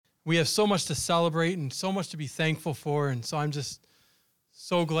We have so much to celebrate and so much to be thankful for, and so I'm just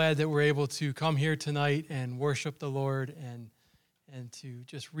so glad that we're able to come here tonight and worship the Lord and to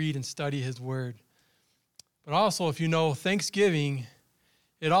just read and study His Word. But also, if you know, Thanksgiving,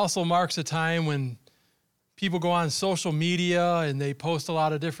 it also marks a time when people go on social media and they post a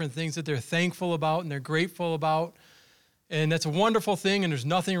lot of different things that they're thankful about and they're grateful about. And that's a wonderful thing, and there's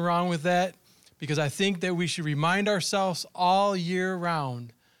nothing wrong with that, because I think that we should remind ourselves all year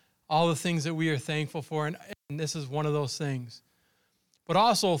round all the things that we are thankful for, and this is one of those things. But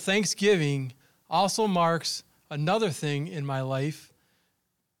also, Thanksgiving also marks another thing in my life,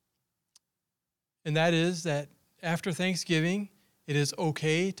 and that is that after Thanksgiving, it is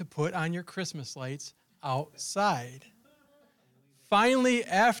okay to put on your Christmas lights outside. Finally,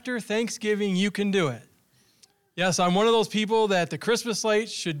 after Thanksgiving, you can do it. Yes, I'm one of those people that the Christmas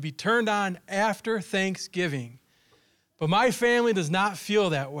lights should be turned on after Thanksgiving. But my family does not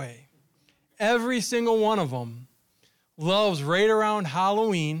feel that way. Every single one of them loves right around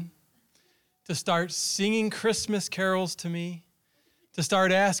Halloween to start singing Christmas carols to me, to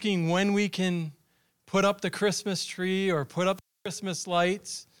start asking when we can put up the Christmas tree or put up the Christmas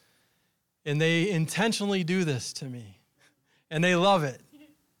lights. And they intentionally do this to me. And they love it.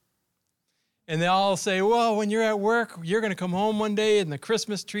 And they all say, well, when you're at work, you're going to come home one day and the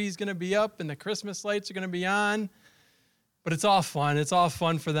Christmas tree is going to be up and the Christmas lights are going to be on. But it's all fun. It's all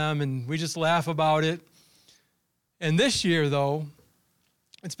fun for them, and we just laugh about it. And this year, though,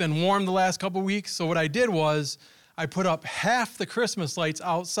 it's been warm the last couple weeks, so what I did was I put up half the Christmas lights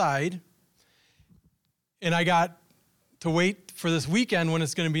outside, and I got to wait for this weekend when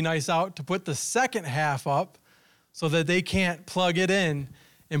it's going to be nice out to put the second half up so that they can't plug it in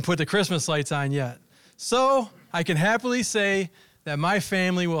and put the Christmas lights on yet. So I can happily say that my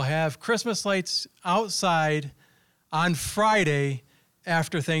family will have Christmas lights outside on Friday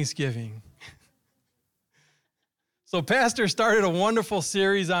after Thanksgiving. So Pastor started a wonderful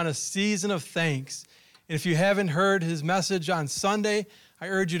series on a season of thanks. And if you haven't heard his message on Sunday, I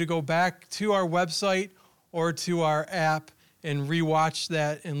urge you to go back to our website or to our app and rewatch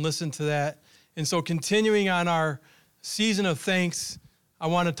that and listen to that. And so continuing on our season of thanks, I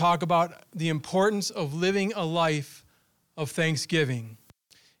want to talk about the importance of living a life of thanksgiving.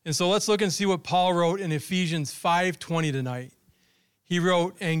 And so let's look and see what Paul wrote in Ephesians 5:20 tonight. He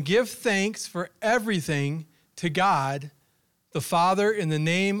wrote, "And give thanks for everything to God, the Father, in the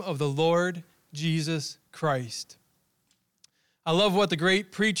name of the Lord Jesus Christ." I love what the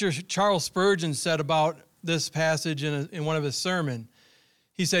great preacher Charles Spurgeon said about this passage in one of his sermons.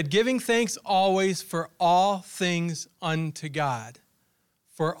 He said, "Giving thanks always for all things unto God,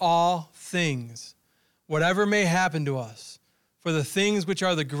 for all things, whatever may happen to us. For the things which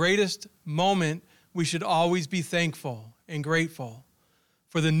are the greatest moment, we should always be thankful and grateful.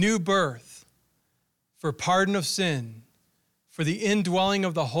 For the new birth, for pardon of sin, for the indwelling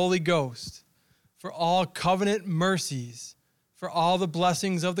of the Holy Ghost, for all covenant mercies, for all the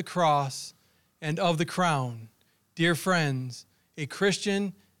blessings of the cross and of the crown. Dear friends, a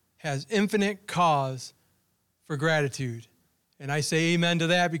Christian has infinite cause for gratitude." And I say amen to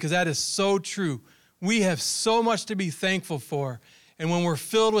that because that is so true. We have so much to be thankful for. And when we're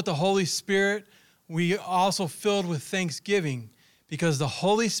filled with the Holy Spirit, we are also filled with thanksgiving because the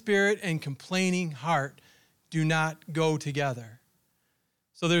Holy Spirit and complaining heart do not go together.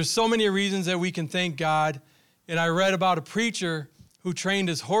 So there's so many reasons that we can thank God. And I read about a preacher who trained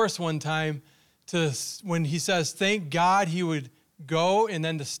his horse one time to, when he says, thank God, he would go, and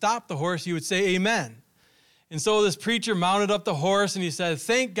then to stop the horse, he would say amen. And so this preacher mounted up the horse and he said,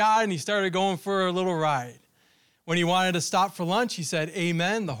 thank God, and he started going for a little ride. When he wanted to stop for lunch, he said,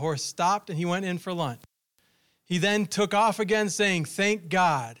 amen. The horse stopped and he went in for lunch. He then took off again saying, thank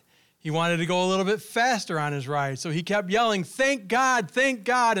God. He wanted to go a little bit faster on his ride, so he kept yelling, thank God,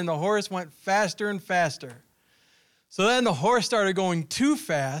 and the horse went faster and faster. So then the horse started going too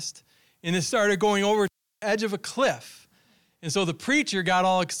fast, and it started going over the edge of a cliff. And so the preacher got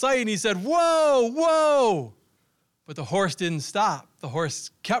all excited, and he said, whoa, whoa. But the horse didn't stop. The horse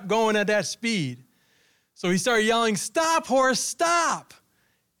kept going at that speed. So he started yelling, stop, horse, stop.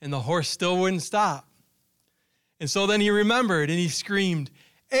 And the horse still wouldn't stop. And so then he remembered, and he screamed,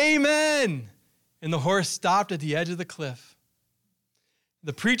 amen. And the horse stopped at the edge of the cliff.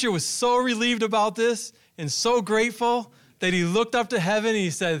 The preacher was so relieved about this and so grateful that he looked up to heaven and he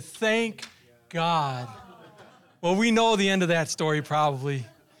said, thank God. Well, we know the end of that story probably.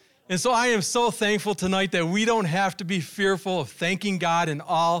 And so I am so thankful tonight that we don't have to be fearful of thanking God in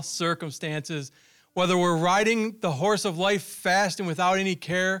all circumstances, whether we're riding the horse of life fast and without any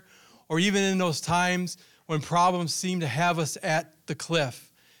care, or even in those times when problems seem to have us at the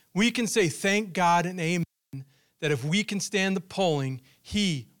cliff. we can say thank God and amen that if we can stand the pulling,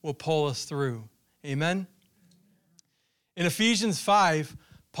 he will pull us through. Amen? In Ephesians 5,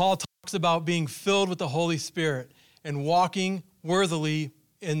 Paul talks about being filled with the Holy Spirit and walking worthily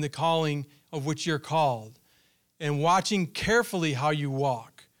in the calling of which you're called, and watching carefully how you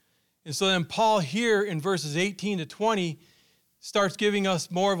walk. And so then Paul here in verses 18 to 20 starts giving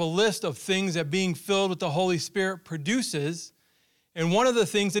us more of a list of things that being filled with the Holy Spirit produces. And one of the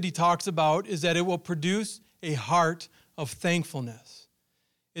things that he talks about is that it will produce a heart of thankfulness.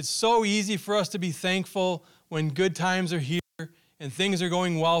 It's so easy for us to be thankful when good times are here and things are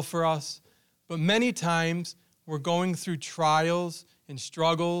going well for us. But many times we're going through trials and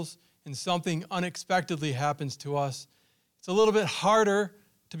struggles and something unexpectedly happens to us. It's a little bit harder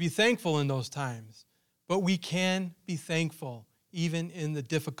to be thankful in those times. But we can be thankful even in the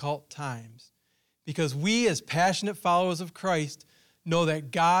difficult times. Because we as passionate followers of Christ know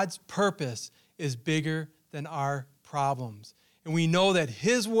that God's purpose is bigger than our problems. And we know that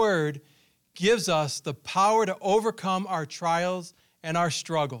his word gives us the power to overcome our trials and our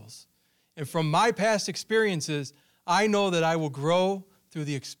struggles. And from my past experiences, I know that I will grow through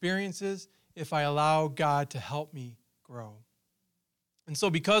the experiences if I allow God to help me grow. And so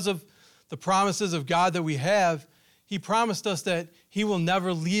because of the promises of God that we have, he promised us that he will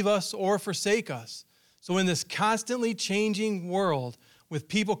never leave us or forsake us. So in this constantly changing world, with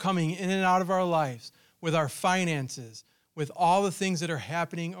people coming in and out of our lives, with our finances, with all the things that are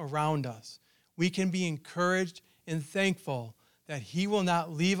happening around us, we can be encouraged and thankful that he will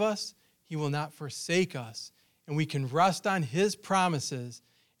not leave us, he will not forsake us, and we can rest on his promises,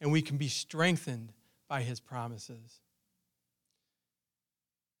 and we can be strengthened by his promises.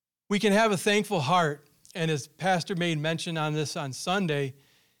 We can have a thankful heart, and as Pastor made mention on this on Sunday,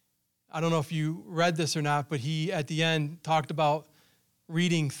 I don't know if you read this or not, but he at the end talked about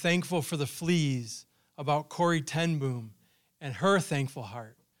reading Thankful for the Fleas, about Corrie ten Boom and her thankful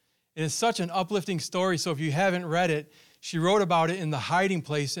heart. It is such an uplifting story, so if you haven't read it, she wrote about it in The Hiding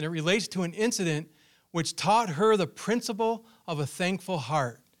Place, and it relates to an incident which taught her the principle of a thankful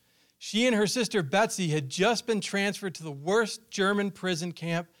heart. She and her sister Betsy had just been transferred to the worst German prison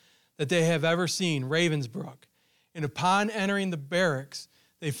camp that they have ever seen, Ravensbrück. And upon entering the barracks,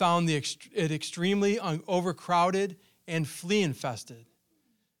 they found it extremely overcrowded and flea-infested.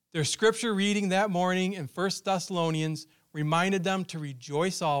 Their scripture reading that morning in 1 Thessalonians reminded them to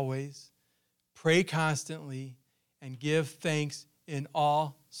rejoice always, pray constantly, and give thanks in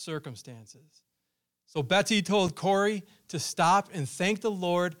all circumstances. So Betsy told Corrie to stop and thank the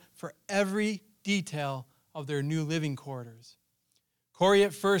Lord for every detail of their new living quarters. Corrie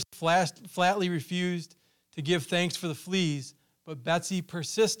at first flatly refused to give thanks for the fleas, but Betsy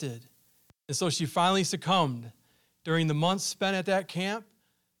persisted, and so she finally succumbed. During the months spent at that camp,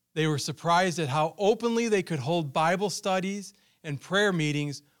 they were surprised at how openly they could hold Bible studies and prayer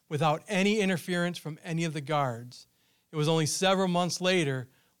meetings without any interference from any of the guards. It was only several months later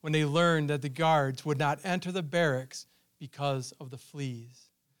when they learned that the guards would not enter the barracks because of the fleas.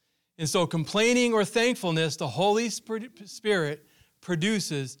 And so complaining or thankfulness, the Holy Spirit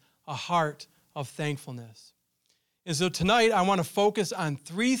produces a heart of thankfulness. And so tonight I want to focus on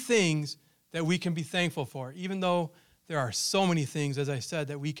 3 things that we can be thankful for, even though there are so many things, as I said,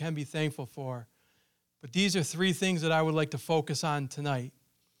 that we can be thankful for. But these are 3 things that I would like to focus on tonight.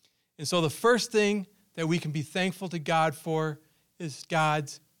 And so the first thing that we can be thankful to God for is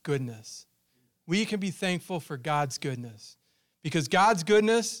God's goodness. We can be thankful for God's goodness because God's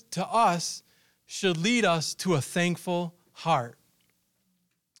goodness to us should lead us to a thankful heart.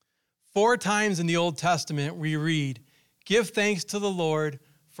 4 times in the Old Testament we read, "Give thanks to the Lord,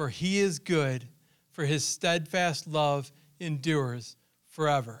 for he is good, for his steadfast love endures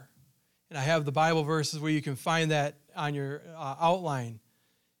forever." And I have the Bible verses where you can find that on your outline.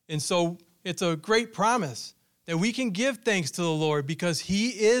 And so it's a great promise that we can give thanks to the Lord because he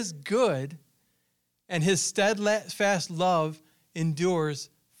is good and his steadfast love endures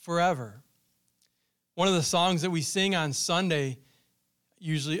forever. One of the songs that we sing on Sunday,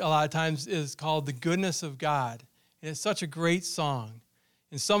 usually a lot of times, is called "The Goodness of God." And it's such a great song.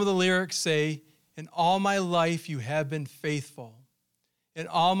 And some of the lyrics say, "In all my life you have been faithful. In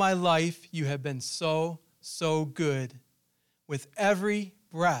all my life you have been so, so good. With every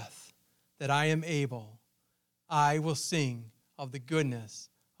breath that I am able, I will sing of the goodness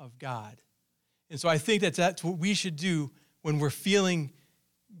of God." And so I think that's what we should do when we're feeling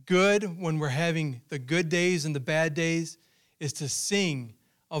good, when we're having the good days and the bad days, is to sing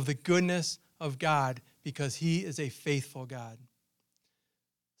of the goodness of God because he is a faithful God.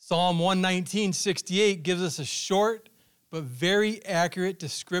 Psalm 119:68 gives us a short but very accurate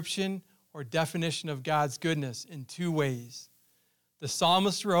description or definition of God's goodness in two ways. The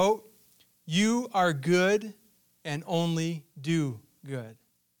psalmist wrote, "You are good and only do good."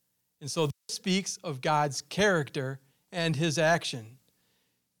 And so this speaks of God's character and his action.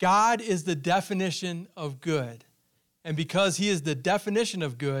 God is the definition of good. And because he is the definition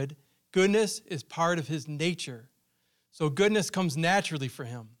of good, goodness is part of his nature. So goodness comes naturally for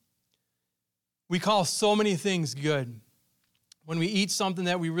him. We call so many things good. When we eat something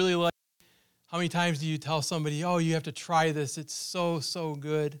that we really like, how many times do you tell somebody, "Oh, you have to try this. It's so, so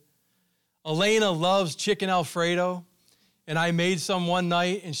good." Elena loves chicken Alfredo, and I made some one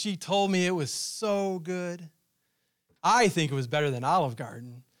night, and she told me it was so good. I think it was better than Olive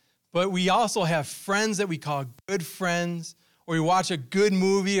Garden. But we also have friends that we call good friends, or we watch a good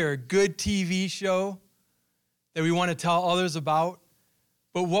movie or a good TV show that we want to tell others about.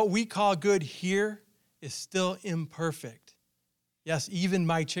 But what we call good here is still imperfect. Yes, even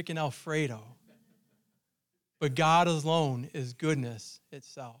my chicken Alfredo. But God alone is goodness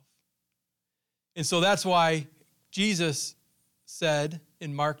itself. And so that's why Jesus said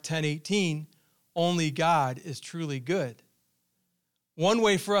in Mark 10:18, only God is truly good. One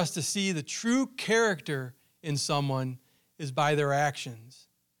way for us to see the true character in someone is by their actions.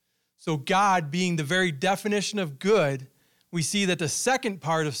 So God being the very definition of good, we see that the second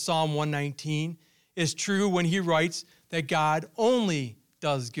part of Psalm 119 is true when he writes that God only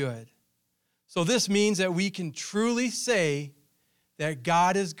does good. So this means that we can truly say that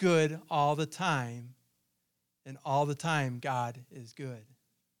God is good all the time, and all the time God is good.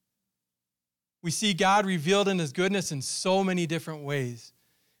 We see God revealed in his goodness in so many different ways.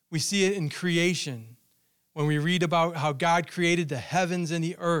 We see it in creation, when we read about how God created the heavens and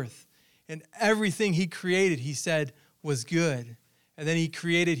the earth, and everything he created, he said, was good. And then he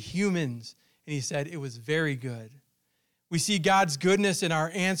created humans, and he said it was very good. We see God's goodness in our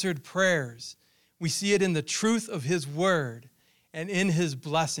answered prayers. We see it in the truth of his word and in his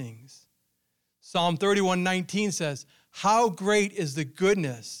blessings. Psalm 31:19 says, "How great is the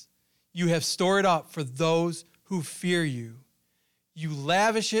goodness you have stored up for those who fear you. You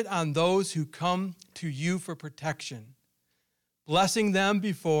lavish it on those who come to you for protection, blessing them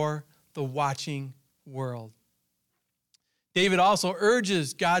before the watching world." David also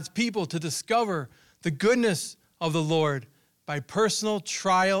urges God's people to discover the goodness of the Lord by personal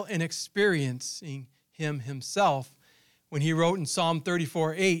trial and experiencing him himself when he wrote in Psalm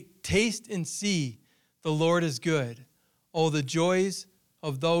 34:8, "Taste and see the Lord is good. Oh, the joys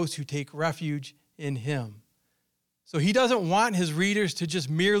of those who take refuge in him." So he doesn't want his readers to just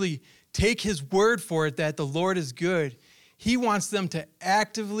merely take his word for it that the Lord is good. He wants them to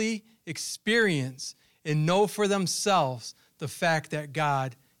actively experience and know for themselves the fact that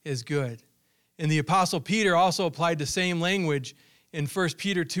God is good. And the Apostle Peter also applied the same language in 1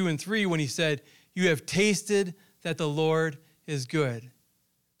 Peter 2:3 when he said, "You have tasted that the Lord is good."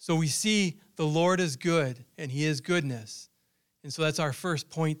 So we see the Lord is good, and he is goodness. And so that's our first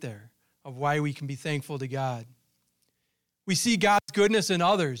point there of why we can be thankful to God. We see God's goodness in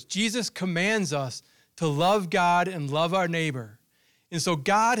others. Jesus commands us to love God and love our neighbor. And so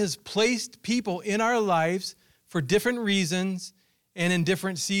God has placed people in our lives for different reasons and in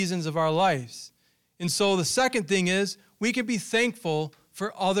different seasons of our lives. And so the second thing is we can be thankful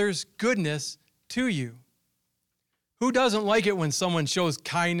for others' goodness to you. Who doesn't like it when someone shows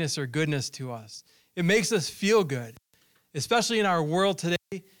kindness or goodness to us? It makes us feel good, especially in our world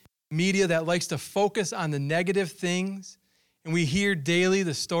today, media that likes to focus on the negative things, and we hear daily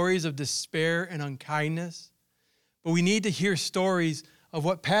the stories of despair and unkindness. But we need to hear stories of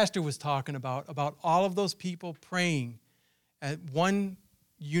what Pastor was talking about all of those people praying at one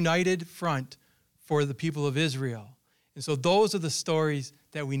united front for the people of Israel. And so those are the stories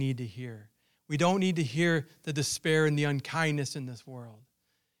that we need to hear. We don't need to hear the despair and the unkindness in this world.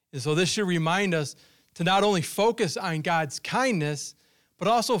 And so this should remind us to not only focus on God's kindness, but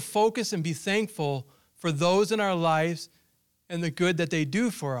also focus and be thankful for those in our lives and the good that they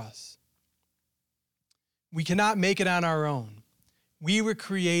do for us. We cannot make it on our own. We were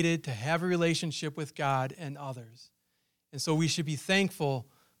created to have a relationship with God and others. And so we should be thankful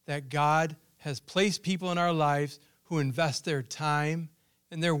that God has placed people in our lives who invest their time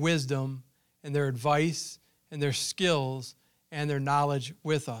and their wisdom and their advice and their skills and their knowledge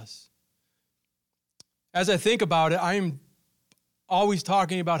with us. As I think about it, I'm always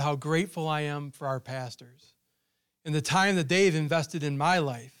talking about how grateful I am for our pastors and the time that they've invested in my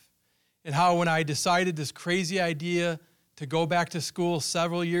life, and how when I decided this crazy idea to go back to school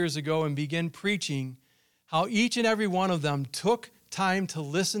several years ago and begin preaching, how each and every one of them took time to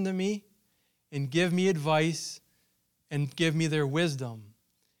listen to me and give me advice and give me their wisdom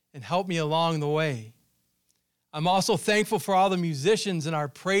and help me along the way. I'm also thankful for all the musicians in our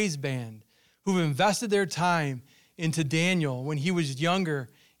praise band who've invested their time into Daniel when he was younger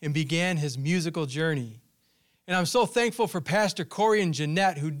and began his musical journey. And I'm so thankful for Pastor Corey and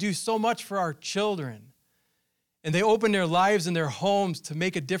Jeanette who do so much for our children. And they open their lives and their homes to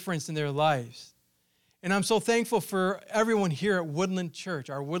make a difference in their lives. And I'm so thankful for everyone here at Woodland Church,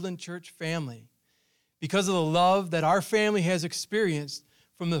 our Woodland Church family, because of the love that our family has experienced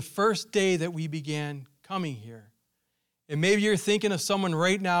from the first day that we began coming here. And maybe you're thinking of someone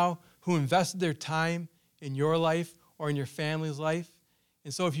right now who invested their time in your life or in your family's life.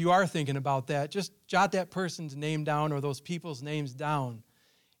 And so if you are thinking about that, just jot that person's name down or those people's names down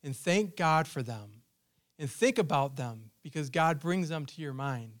and thank God for them. And think about them because God brings them to your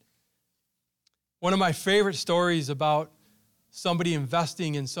mind. One of my favorite stories about somebody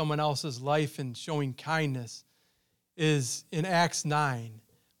investing in someone else's life and showing kindness is in Acts 9,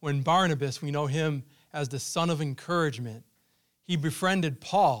 when Barnabas, we know him as the son of encouragement, he befriended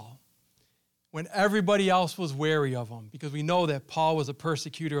Paul when everybody else was wary of him, because we know that Paul was a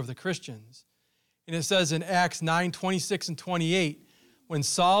persecutor of the Christians. And it says in Acts 9, 26 and 28, when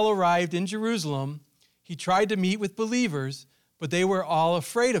Saul arrived in Jerusalem, he tried to meet with believers, but they were all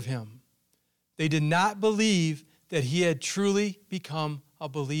afraid of him. They did not believe that he had truly become a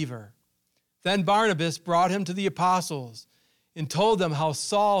believer. Then Barnabas brought him to the apostles and told them how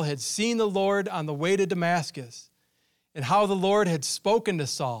Saul had seen the Lord on the way to Damascus and how the Lord had spoken to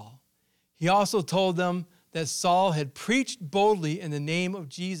Saul. He also told them that Saul had preached boldly in the name of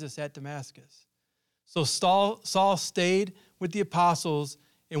Jesus at Damascus. So Saul stayed with the apostles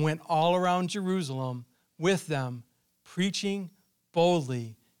and went all around Jerusalem with them, preaching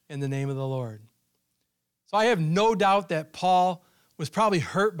boldly in the name of the Lord. So I have no doubt that Paul was probably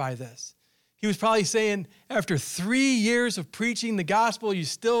hurt by this. He was probably saying, after 3 years of preaching the gospel, you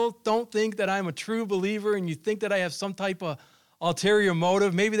still don't think that I'm a true believer and you think that I have some type of ulterior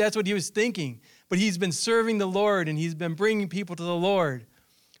motive. Maybe that's what he was thinking. But he's been serving the Lord and he's been bringing people to the Lord.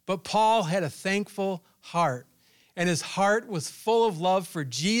 But Paul had a thankful heart, and his heart was full of love for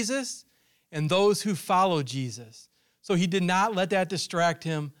Jesus and those who follow Jesus. So he did not let that distract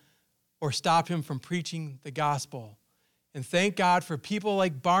him or stop him from preaching the gospel. And thank God for people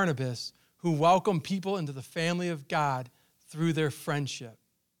like Barnabas who welcome people into the family of God through their friendship.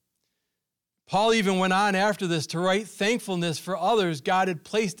 Paul even went on after this to write thankfulness for others God had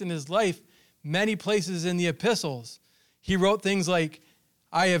placed in his life many places in the epistles. He wrote things like,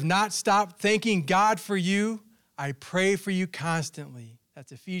 I have not stopped thanking God for you. I pray for you constantly.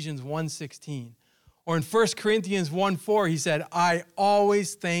 That's Ephesians 1:16. Or in 1 Corinthians 1:4, he said, I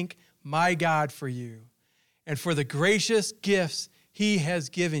always thank my God for you and for the gracious gifts he has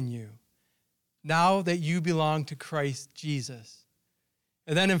given you now that you belong to Christ Jesus.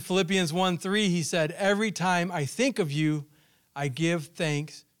 And then in Philippians 1:3, he said, every time I think of you, I give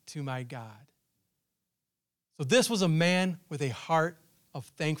thanks to my God. So this was a man with a heart of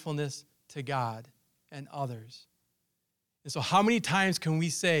thankfulness to God and others. And so how many times can we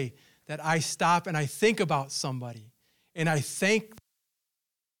say that I stop and I think about somebody and I thank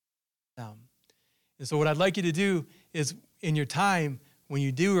them? And so what I'd like you to do is in your time, when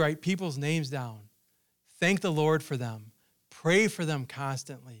you do write people's names down, thank the Lord for them. Pray for them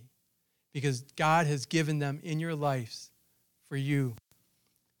constantly because God has given them in your lives for you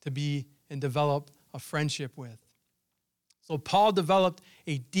to be and develop a friendship with. So Paul developed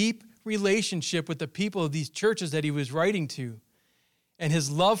a deep relationship with the people of these churches that he was writing to, and his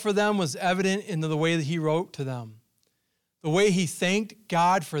love for them was evident in the way that he wrote to them, the way he thanked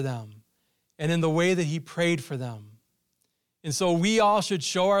God for them, and in the way that he prayed for them. And so we all should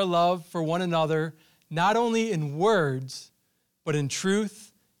show our love for one another, not only in words, but in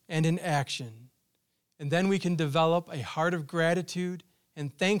truth and in action. And then we can develop a heart of gratitude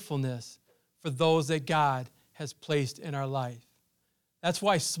and thankfulness for those that God has placed in our life. That's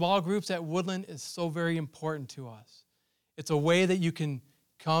why small groups at Woodland is so very important to us. It's a way that you can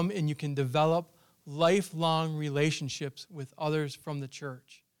come and you can develop lifelong relationships with others from the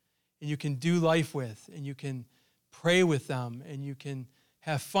church. And you can do life with, and you can pray with them, and you can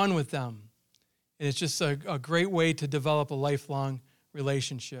have fun with them. And it's just a great way to develop a lifelong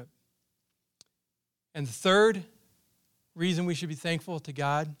relationship. And the third reason we should be thankful to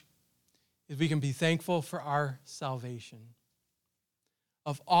God is we can be thankful for our salvation.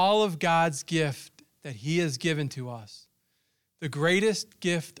 Of all of God's gift that he has given to us, the greatest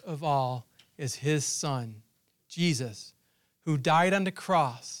gift of all is his Son, Jesus, who died on the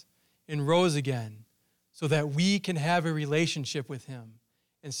cross and rose again so that we can have a relationship with him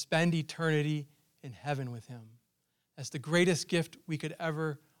and spend eternity in heaven with him. That's the greatest gift we could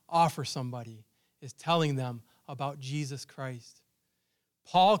ever offer somebody, is telling them about Jesus Christ.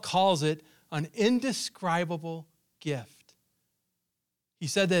 Paul calls it an indescribable gift. He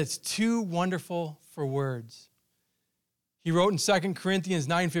said that it's too wonderful for words. He wrote in 2 Corinthians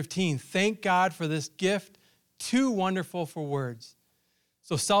 9:15, "Thank God for this gift, too wonderful for words."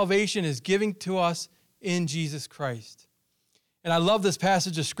 So salvation is given to us in Jesus Christ. And I love this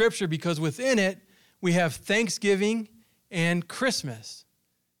passage of Scripture because within it, we have Thanksgiving and Christmas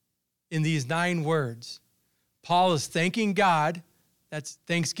in these 9 words. Paul is thanking God, that's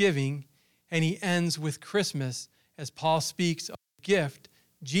Thanksgiving, and he ends with Christmas as Paul speaks of the gift,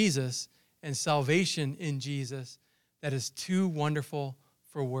 Jesus, and salvation in Jesus that is too wonderful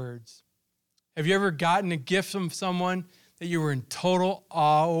for words. Have you ever gotten a gift from someone that you were in total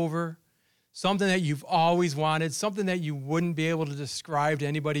awe over? Something that you've always wanted, something that you wouldn't be able to describe to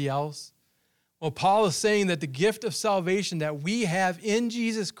anybody else? Well, Paul is saying that the gift of salvation that we have in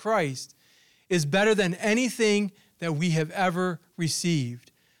Jesus Christ is better than anything that we have ever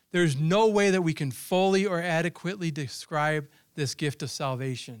received. There's no way that we can fully or adequately describe this gift of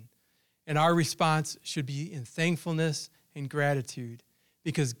salvation. And our response should be in thankfulness and gratitude,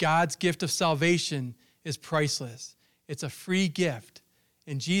 because God's gift of salvation is priceless. It's a free gift,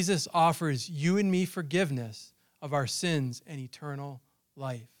 and Jesus offers you and me forgiveness of our sins and eternal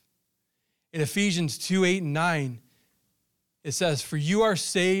life. In Ephesians 2:8-9, it says, "For you are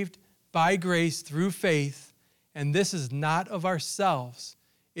saved by grace through faith, and this is not of ourselves.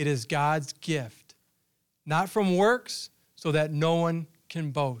 It is God's gift, not from works, so that no one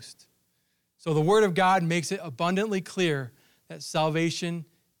can boast." So the Word of God makes it abundantly clear that salvation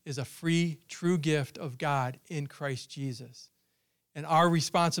is a free, true gift of God in Christ Jesus. And our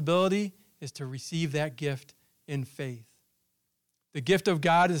responsibility is to receive that gift in faith. The gift of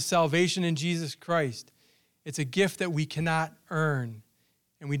God is salvation in Jesus Christ. It's a gift that we cannot earn,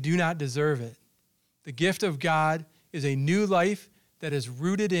 and we do not deserve it. The gift of God is a new life that is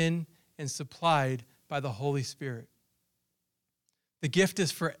rooted in and supplied by the Holy Spirit. The gift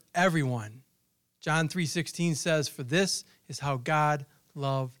is for everyone. John 3:16 says, "For this is how God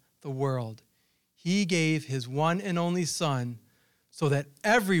loved the world. He gave his one and only Son so that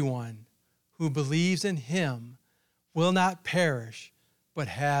everyone who believes in him will not perish, but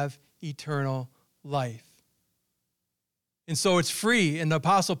have eternal life." And so it's free. And the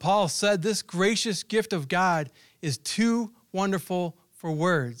Apostle Paul said this gracious gift of God is too wonderful for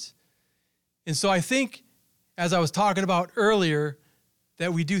words. And so I think, as I was talking about earlier,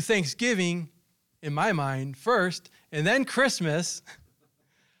 that we do Thanksgiving, in my mind, first, and then Christmas.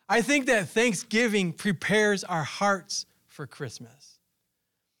 I think that Thanksgiving prepares our hearts for Christmas.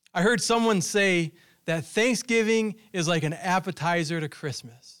 I heard someone say that Thanksgiving is like an appetizer to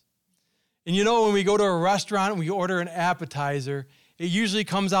Christmas. And you know, when we go to a restaurant and we order an appetizer, it usually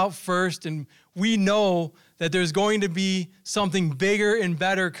comes out first, and we know that there's going to be something bigger and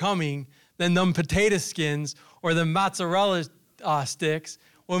better coming than them potato skins or the mozzarella sticks.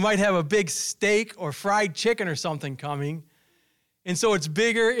 We might have a big steak or fried chicken or something coming. And so it's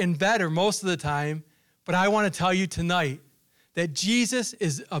bigger and better most of the time. But I want to tell you tonight that Jesus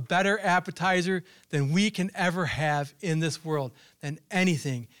is a better appetizer than we can ever have in this world, than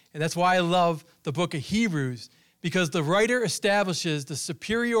anything. And that's why I love the book of Hebrews, because the writer establishes the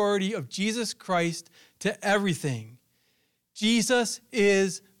superiority of Jesus Christ to everything. Jesus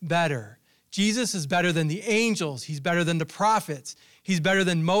is better. Jesus is better than the angels. He's better than the prophets. He's better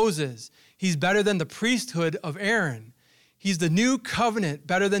than Moses. He's better than the priesthood of Aaron. He's the new covenant,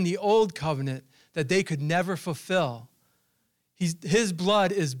 better than the old covenant that they could never fulfill. His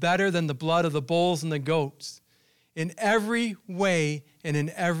blood is better than the blood of the bulls and the goats. In every way and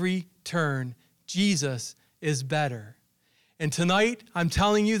in every turn, Jesus is better. And tonight, I'm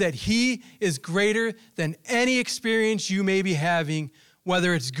telling you that he is greater than any experience you may be having,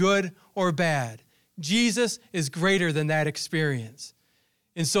 whether it's good or bad. Jesus is greater than that experience.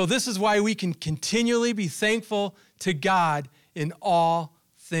 And so this is why we can continually be thankful to God in all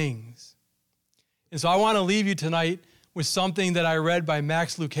things. And so I want to leave you tonight with something that I read by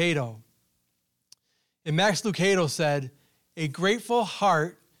Max Lucado. And Max Lucado said, "A grateful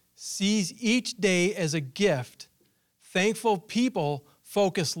heart sees each day as a gift. Thankful people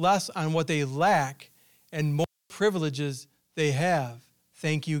focus less on what they lack and more privileges they have.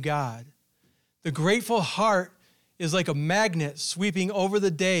 Thank you, God." The grateful heart is like a magnet sweeping over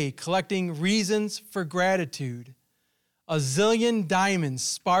the day, collecting reasons for gratitude. A zillion diamonds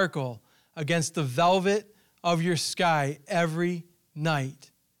sparkle against the velvet of your sky every night.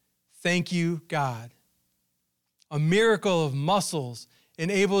 Thank you, God. A miracle of muscles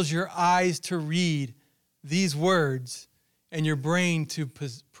enables your eyes to read these words and your brain to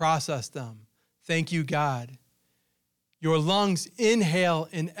process them. Thank you, God. Your lungs inhale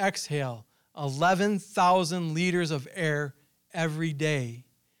and exhale 11,000 liters of air every day.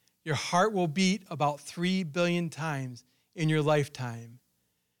 Your heart will beat about 3 billion times in your lifetime.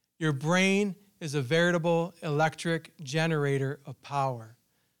 Your brain is a veritable electric generator of power.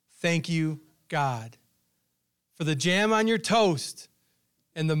 Thank you, God. For the jam on your toast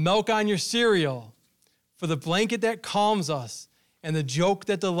and the milk on your cereal, for the blanket that calms us and the joke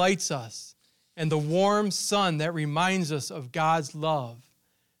that delights us, and the warm sun that reminds us of God's love.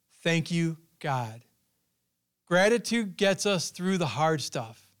 Thank you, God. Gratitude gets us through the hard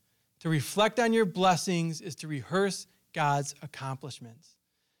stuff. To reflect on your blessings is to rehearse God's accomplishments.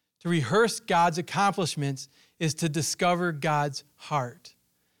 To rehearse God's accomplishments is to discover God's heart.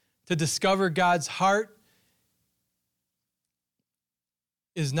 To discover God's heart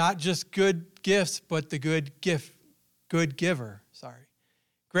is not just good gifts, but the good giver.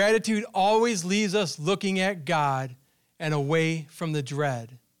 Gratitude always leaves us looking at God and away from the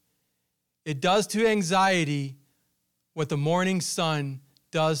dread. It does to anxiety what the morning sun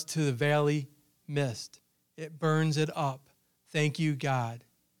does to the valley mist. It burns it up. Thank you, God.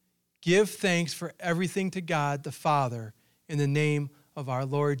 Give thanks for everything to God the Father in the name of our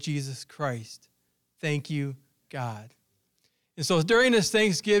Lord Jesus Christ. Thank you, God. And so during this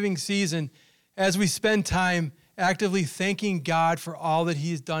Thanksgiving season, as we spend time actively thanking God for all that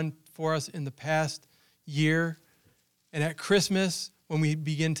he's done for us in the past year, and at Christmas, when we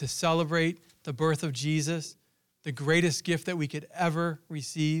begin to celebrate the birth of Jesus, the greatest gift that we could ever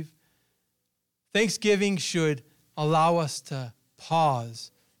receive, Thanksgiving should allow us to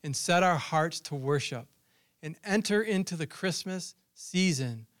pause and set our hearts to worship and enter into the Christmas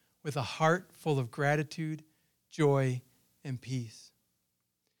season with a heart full of gratitude, joy, and peace.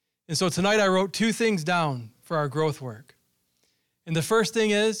 And so tonight I wrote 2 things down for our growth work. And the first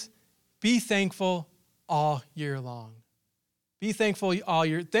thing is, be thankful all year long. Be thankful all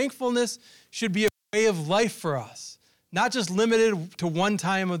year. Thankfulness should be a way of life for us, not just limited to one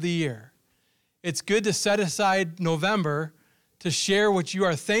time of the year. It's good to set aside November to share what you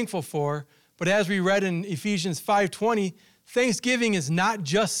are thankful for, but as we read in Ephesians 5:20, Thanksgiving is not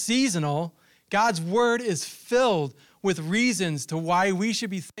just seasonal. God's word is filled with reasons to why we should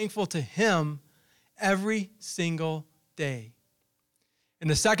be thankful to him every single day. And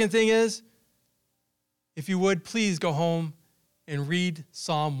the second thing is, if you would, please go home and read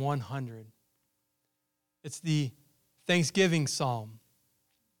Psalm 100. It's the Thanksgiving Psalm.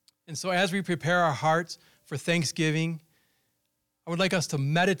 And so as we prepare our hearts for Thanksgiving, I would like us to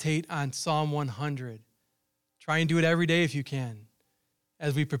meditate on Psalm 100. Try and do it every day if you can.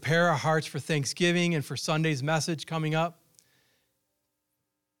 As we prepare our hearts for Thanksgiving and for Sunday's message coming up,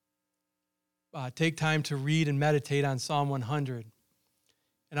 take time to read and meditate on Psalm 100.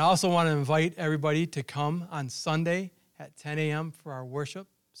 And I also want to invite everybody to come on Sunday at 10 a.m. for our worship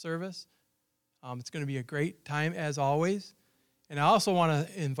service. It's going to be a great time as always. And I also want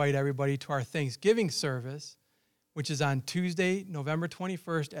to invite everybody to our Thanksgiving service, which is on Tuesday, November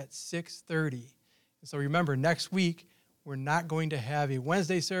 21st at 6:30. And so remember, next week, we're not going to have a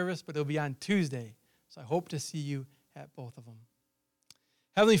Wednesday service, but it'll be on Tuesday. So I hope to see you at both of them.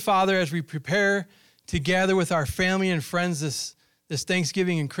 Heavenly Father, as we prepare to gather with our family and friends this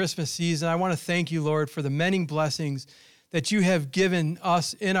Thanksgiving and Christmas season, I want to thank you, Lord, for the many blessings that you have given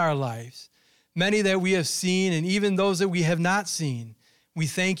us in our lives, many that we have seen and even those that we have not seen. We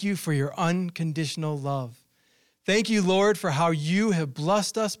thank you for your unconditional love. Thank you, Lord, for how you have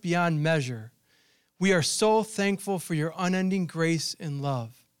blessed us beyond measure. We are so thankful for your unending grace and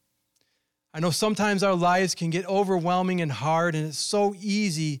love. I know sometimes our lives can get overwhelming and hard, and it's so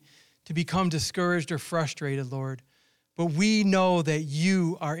easy to become discouraged or frustrated, Lord. But we know that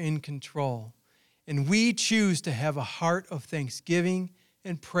you are in control, and we choose to have a heart of thanksgiving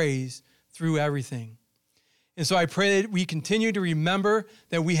and praise through everything. And so I pray that we continue to remember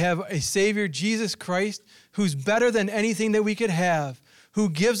that we have a Savior, Jesus Christ, who's better than anything that we could have, who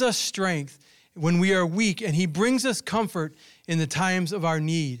gives us strength when we are weak, and he brings us comfort in the times of our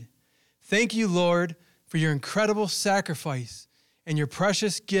need. Thank you, Lord, for your incredible sacrifice and your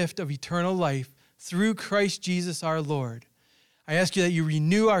precious gift of eternal life through Christ Jesus our Lord. I ask you that you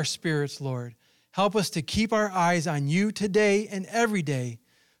renew our spirits, Lord. Help us to keep our eyes on you today and every day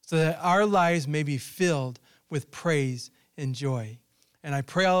so that our lives may be filled with praise and joy. And I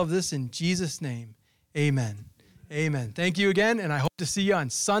pray all of this in Jesus' name. Amen. Amen. Thank you again, and I hope to see you on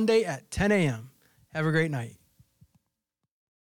Sunday at 10 a.m. Have a great night.